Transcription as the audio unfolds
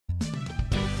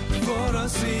for a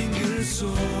single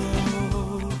soul,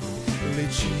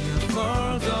 reaching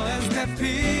further and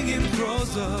stepping in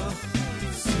closer.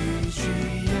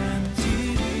 CGN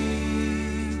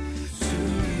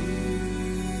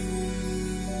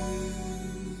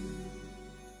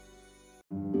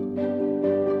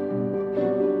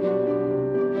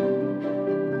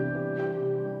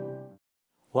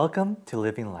Welcome to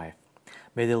Living Life.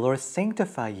 May the Lord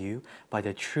sanctify you by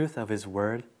the truth of His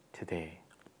Word today.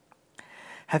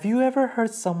 Have you ever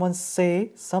heard someone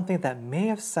say something that may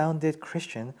have sounded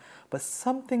Christian, but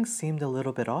something seemed a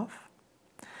little bit off?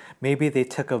 Maybe they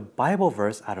took a Bible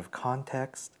verse out of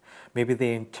context, maybe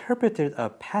they interpreted a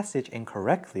passage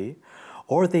incorrectly,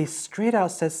 or they straight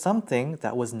out said something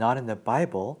that was not in the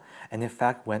Bible and in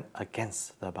fact went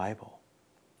against the Bible.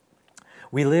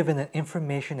 We live in an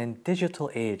information and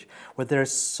digital age where there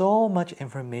is so much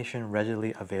information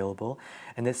readily available,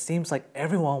 and it seems like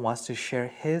everyone wants to share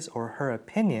his or her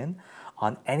opinion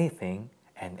on anything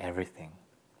and everything.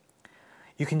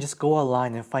 You can just go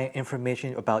online and find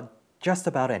information about just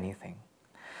about anything.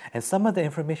 And some of the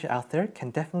information out there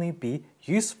can definitely be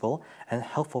useful and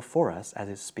helpful for us as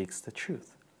it speaks the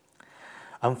truth.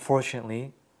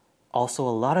 Unfortunately, also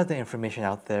a lot of the information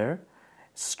out there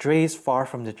strays far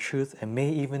from the truth and may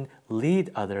even lead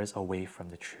others away from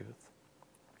the truth.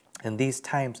 In these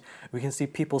times, we can see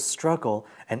people struggle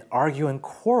and argue and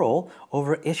quarrel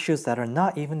over issues that are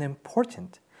not even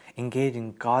important, engage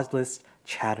in godless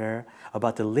chatter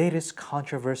about the latest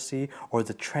controversy or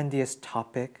the trendiest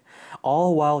topic,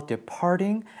 all while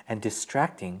departing and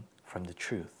distracting from the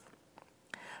truth.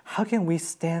 How can we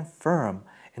stand firm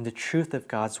in the truth of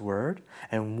God's Word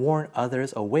and warn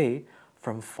others away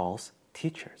from false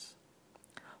teachers?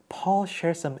 Paul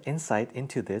shares some insight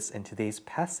into this in today's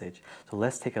passage, so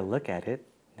let's take a look at it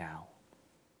now.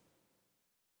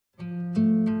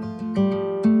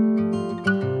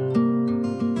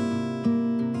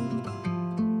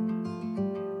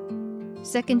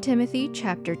 2 Timothy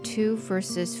chapter 2,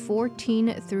 verses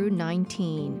 14 through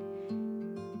 19.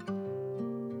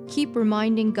 Keep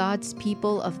reminding God's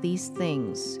people of these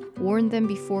things. Warn them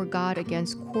before God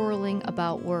against quarreling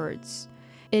about words.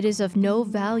 It is of no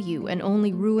value and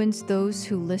only ruins those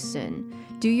who listen.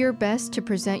 Do your best to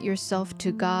present yourself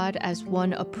to God as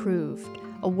one approved,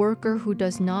 a worker who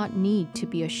does not need to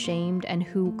be ashamed and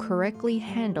who correctly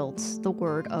handles the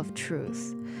word of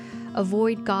truth.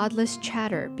 Avoid godless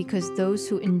chatter because those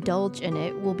who indulge in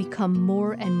it will become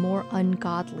more and more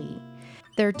ungodly.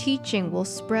 Their teaching will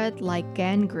spread like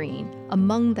gangrene.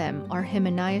 Among them are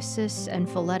Hymenaeus and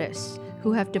Philetus,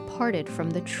 who have departed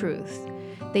from the truth.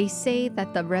 They say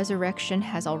that the resurrection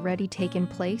has already taken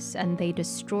place, and they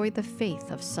destroy the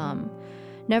faith of some.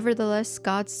 Nevertheless,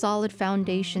 God's solid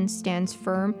foundation stands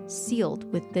firm, sealed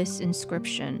with this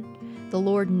inscription: The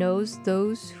Lord knows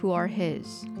those who are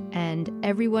His, and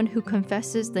everyone who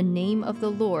confesses the name of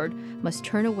the Lord must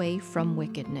turn away from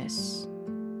wickedness.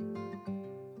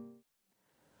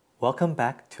 Welcome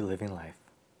back to Living Life.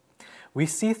 We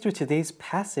see through today's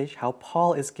passage how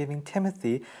Paul is giving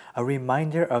Timothy a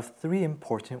reminder of three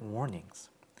important warnings.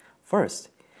 First,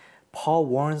 Paul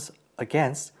warns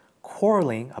against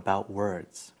quarreling about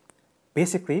words.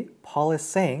 Basically, Paul is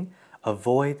saying,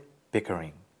 avoid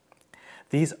bickering.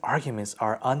 These arguments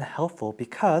are unhelpful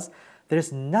because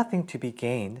there's nothing to be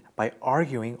gained by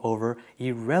arguing over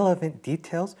irrelevant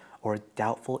details or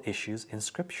doubtful issues in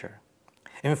Scripture.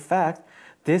 In fact,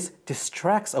 this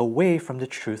distracts away from the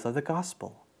truth of the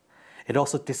gospel. It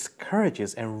also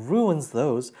discourages and ruins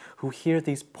those who hear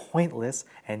these pointless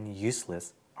and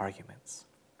useless arguments.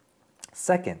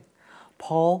 Second,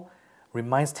 Paul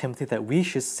reminds Timothy that we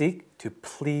should seek to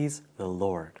please the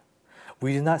Lord.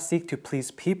 We do not seek to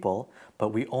please people, but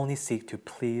we only seek to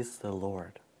please the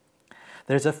Lord.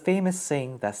 There's a famous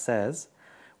saying that says,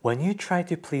 when you try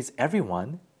to please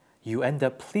everyone, you end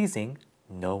up pleasing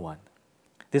no one.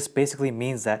 This basically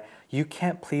means that you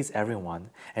can't please everyone,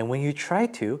 and when you try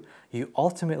to, you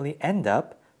ultimately end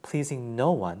up pleasing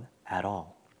no one at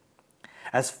all.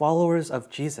 As followers of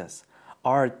Jesus,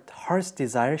 our heart's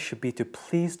desire should be to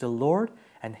please the Lord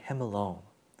and Him alone.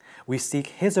 We seek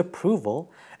His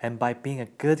approval, and by being a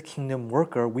good kingdom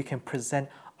worker, we can present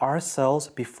ourselves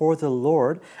before the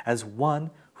Lord as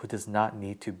one who does not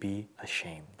need to be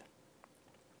ashamed.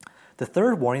 The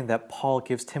third warning that Paul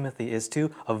gives Timothy is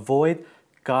to avoid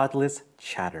godless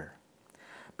chatter.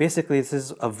 Basically, this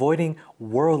is avoiding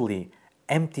worldly,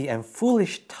 empty, and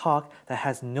foolish talk that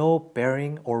has no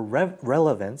bearing or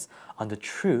relevance on the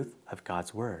truth of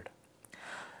God's Word.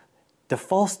 The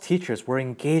false teachers were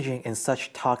engaging in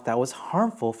such talk that was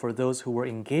harmful for those who were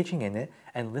engaging in it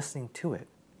and listening to it.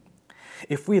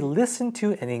 If we listen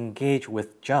to and engage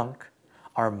with junk,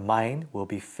 our mind will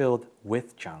be filled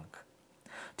with junk.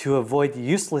 To avoid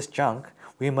useless junk,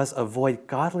 we must avoid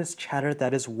godless chatter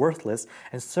that is worthless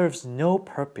and serves no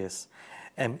purpose.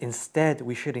 And instead,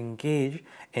 we should engage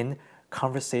in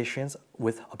conversations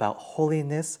about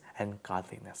holiness and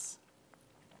godliness.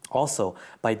 Also,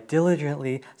 by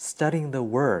diligently studying the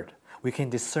Word, we can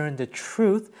discern the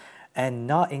truth and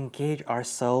not engage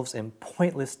ourselves in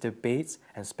pointless debates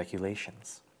and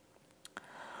speculations.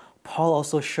 Paul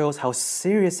also shows how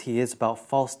serious he is about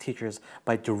false teachers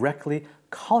by directly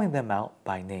calling them out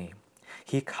by name.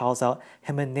 He calls out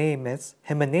Hymenaeus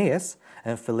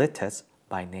and Philetus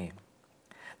by name.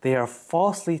 They are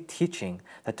falsely teaching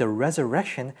that the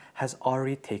resurrection has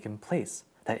already taken place,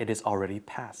 that it is already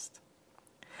past.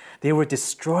 They were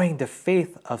destroying the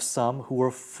faith of some who were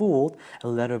fooled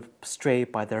and led astray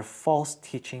by their false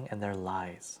teaching and their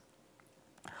lies.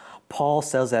 Paul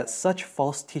says that such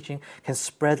false teaching can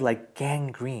spread like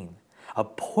gangrene, a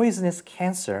poisonous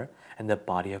cancer in the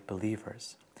body of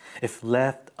believers. If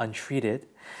left untreated,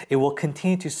 it will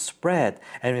continue to spread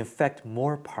and infect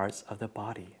more parts of the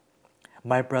body.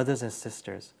 My brothers and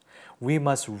sisters, we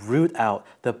must root out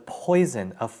the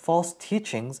poison of false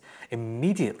teachings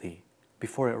immediately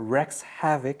before it wreaks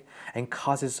havoc and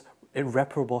causes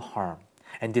irreparable harm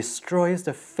and destroys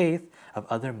the faith of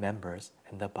other members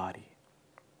in the body.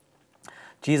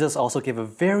 Jesus also gave a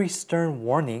very stern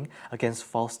warning against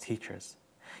false teachers.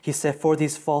 He said, for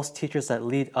these false teachers that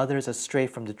lead others astray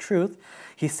from the truth,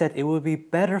 he said it would be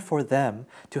better for them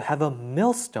to have a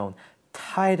millstone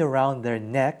tied around their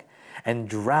neck and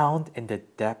drowned in the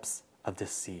depths of the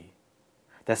sea.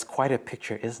 That's quite a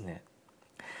picture, isn't it?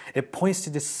 It points to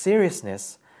the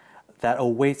seriousness that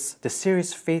awaits, the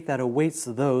serious fate that awaits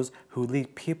those who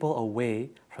lead people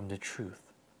away from the truth.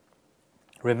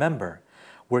 Remember,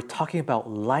 we're talking about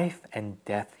life and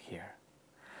death here.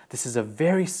 This is a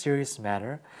very serious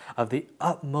matter of the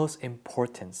utmost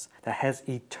importance that has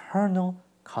eternal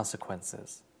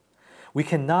consequences. We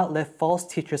cannot let false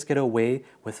teachers get away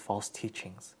with false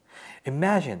teachings.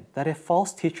 Imagine that a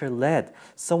false teacher led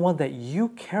someone that you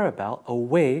care about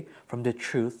away from the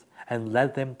truth and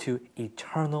led them to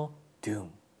eternal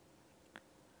doom.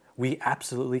 We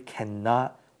absolutely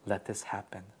cannot let this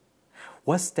happen.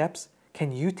 What steps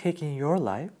can you take in your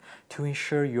life to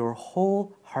ensure your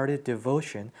wholehearted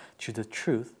devotion to the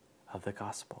truth of the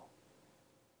gospel?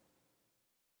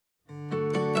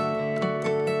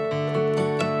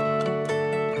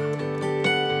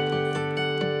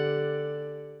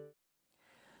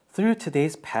 Through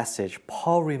today's passage,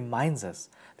 Paul reminds us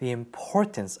the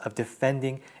importance of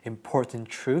defending important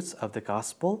truths of the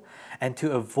gospel and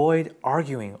to avoid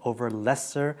arguing over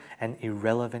lesser and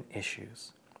irrelevant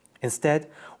issues. Instead,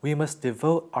 we must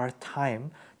devote our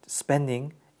time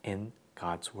spending in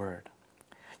God's Word.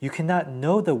 You cannot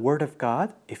know the Word of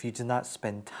God if you do not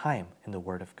spend time in the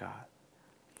Word of God.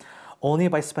 Only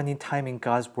by spending time in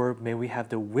God's Word may we have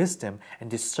the wisdom and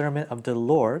discernment of the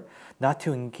Lord not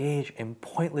to engage in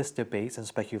pointless debates and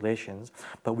speculations,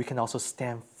 but we can also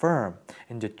stand firm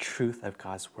in the truth of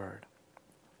God's Word.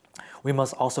 We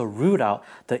must also root out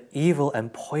the evil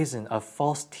and poison of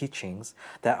false teachings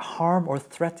that harm or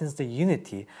threatens the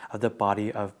unity of the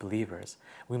body of believers.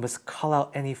 We must call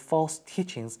out any false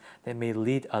teachings that may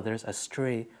lead others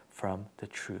astray from the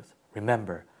truth.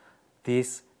 Remember,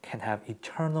 these can have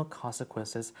eternal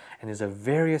consequences and is a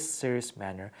very serious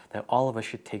matter that all of us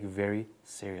should take very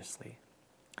seriously.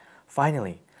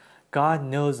 Finally, God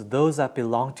knows those that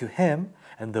belong to Him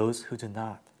and those who do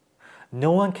not.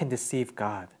 No one can deceive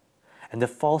God, and the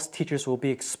false teachers will be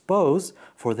exposed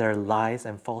for their lies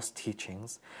and false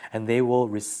teachings, and they will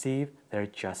receive their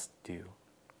just due.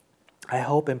 I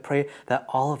hope and pray that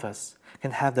all of us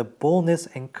can have the boldness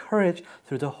and courage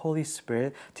through the Holy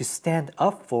Spirit to stand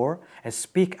up for and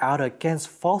speak out against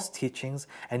false teachings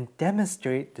and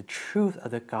demonstrate the truth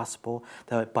of the gospel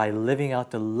by living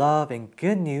out the love and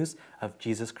good news of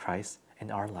Jesus Christ in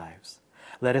our lives.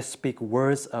 Let us speak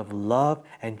words of love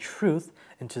and truth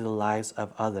into the lives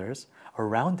of others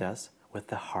around us with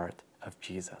the heart of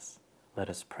Jesus. Let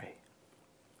us pray.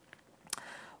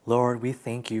 Lord, we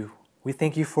thank you. We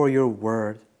thank you for your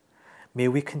word. May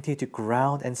we continue to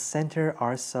ground and center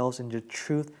ourselves in the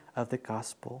truth of the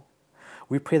gospel.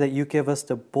 We pray that you give us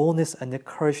the boldness and the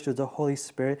courage through the Holy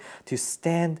Spirit to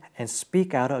stand and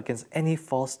speak out against any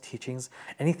false teachings,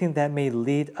 anything that may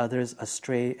lead others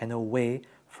astray and away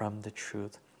from the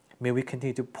truth. May we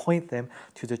continue to point them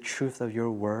to the truth of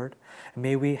your word. And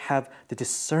may we have the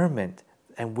discernment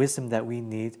and wisdom that we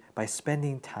need by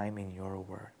spending time in your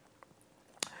word.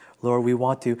 Lord, we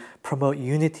want to promote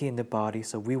unity in the body,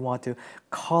 so we want to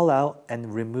call out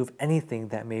and remove anything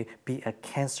that may be a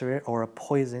cancer or a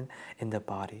poison in the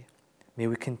body. May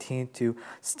we continue to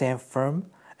stand firm,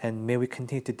 and may we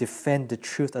continue to defend the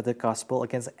truth of the gospel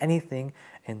against anything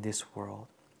in this world.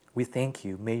 We thank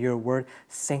you. May your word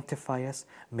sanctify us.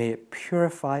 May it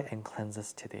purify and cleanse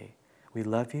us today. We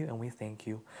love you and we thank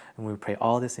you. And we pray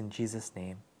all this in Jesus'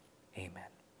 name. Amen.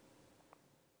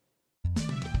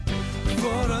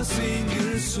 For a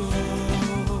single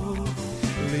soul,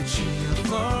 reaching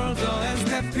further and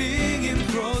stepping in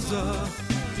closer.